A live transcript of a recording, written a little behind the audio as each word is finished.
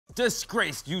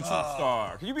Disgraced YouTube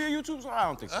star. Can you be a YouTube star? I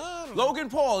don't think so. Logan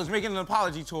Paul is making an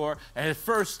apology tour, and his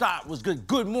first stop was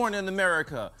Good Morning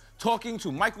America, talking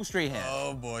to Michael Strahan.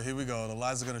 Oh boy, here we go. The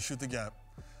lies are gonna shoot the gap.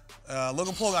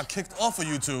 Logan Paul got kicked off of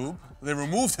YouTube. They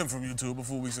removed him from YouTube a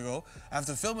few weeks ago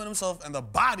after filming himself and the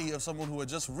body of someone who had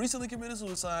just recently committed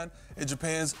suicide in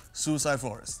Japan's suicide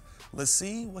forest. Let's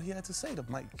see what he had to say to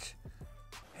Mike.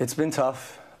 It's been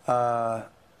tough,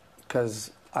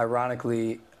 because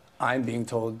ironically, I'm being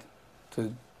told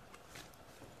to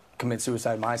commit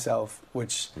suicide myself,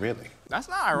 which... Really? That's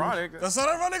not ironic. That's not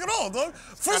ironic at all, dog.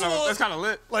 First of all, that's kind of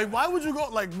lit. Like, why would you go,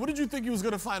 like, what did you think you was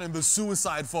gonna find in the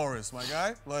suicide forest, my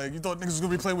guy? Like, you thought niggas was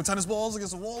gonna be playing with tennis balls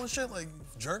against a wall and shit? Like,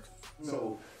 jerk?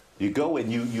 So, you go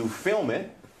and you film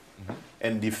it,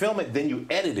 and you film it, then you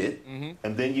edit it,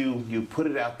 and then you put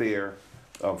it out there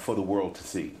for the world to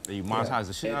see. And you monetize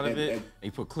the shit out of it, and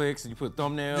you put clicks, and you put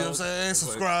thumbnails. You know what I'm saying?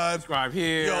 Subscribe. Subscribe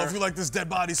here. Yo, if you like this dead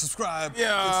body, subscribe. Yo.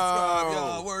 Subscribe,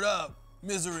 yo, word up.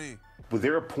 Misery. Was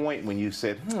there a point when you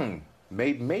said,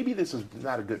 maybe this is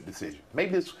not a good decision?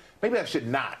 Maybe I should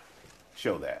not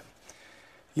show that?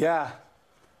 Yeah.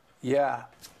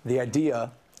 The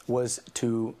idea was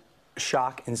to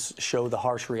shock and show the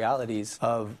harsh realities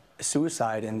of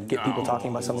suicide and get people talking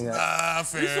about something that...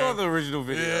 fair. You saw the original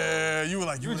video. Yeah, you were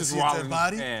like, you want to see a dead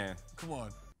body? Come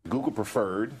on. Google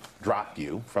Preferred dropped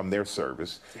you from their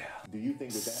service. Yeah. Do you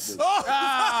think that was... Oh,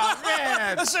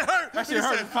 man! That shit hurt! That shit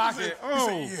hurt his pocket. He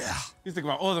said, yeah. He's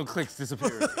thinking about all them clicks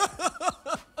disappearing.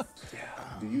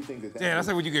 Do you think that Yeah, that's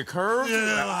like when you get curved.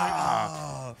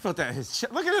 Yeah. Like, felt that in his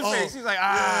chest. Look at his face. He's like,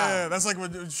 ah. Yeah, that's like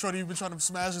when Shorty you've been trying to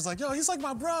smash. He's like, yo, he's like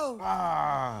my bro.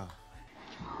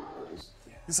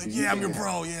 He's like, yeah, I'm your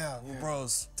bro. Yeah, we're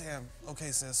bros. Damn.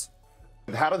 Okay, sis.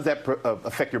 How does that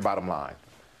affect your bottom line?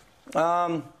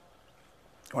 Want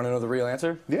to know the real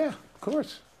answer? Yeah, of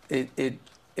course.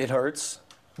 It hurts,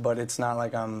 but it's not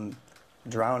like I'm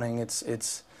drowning.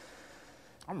 It's.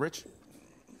 I'm rich.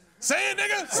 Say it,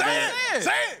 nigga. Say it.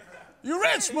 Say it. You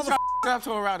rich, motherfucker. Got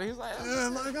to around it. He's like, yeah,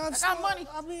 like I got money.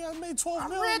 I mean, I made 12 I'm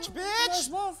million rich, bitch.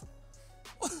 last month.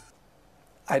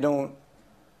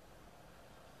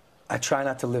 I try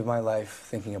not to live my life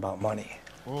thinking about money.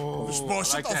 Oh, bro,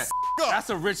 shut like the that. f up. That's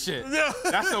a rich shit. Yeah.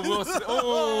 That's a Wilson.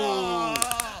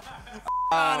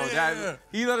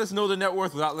 He let us know the net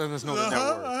worth without letting us know the net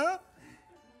worth.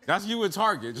 That's you and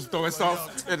Target. Just throwing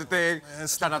stuff at the thing.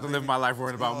 Try not to live my life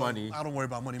worrying about money. I don't worry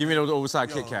about money. Give me those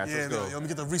oversized Kit Kats. Yeah, Let's go. let me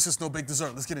get the Reese's No Bake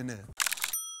Dessert. Let's get in there.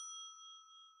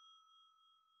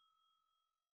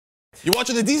 You're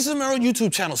watching the Desus and Mero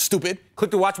YouTube channel, stupid.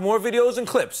 Click to watch more videos and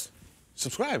clips.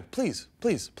 Subscribe, please,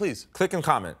 please, please. Click and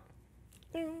comment.